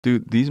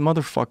Dude, these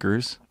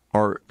motherfuckers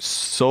are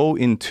so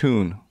in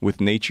tune with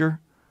nature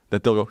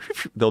that they'll go,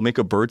 they'll make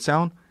a bird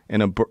sound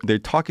and they're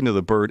talking to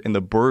the bird and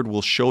the bird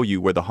will show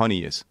you where the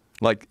honey is.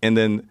 Like, and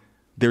then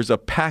there's a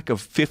pack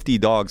of 50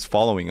 dogs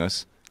following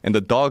us and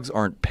the dogs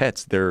aren't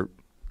pets, they're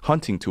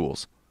hunting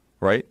tools,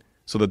 right?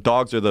 So the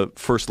dogs are the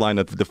first line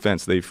of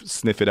defense. They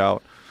sniff it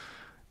out.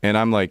 And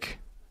I'm like,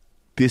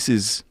 this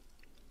is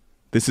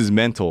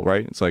mental,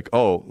 right? It's like,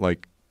 oh,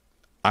 like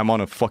I'm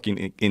on a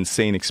fucking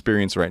insane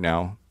experience right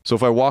now. So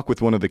if I walk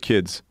with one of the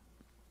kids,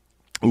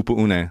 Upa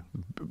Une,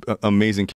 amazing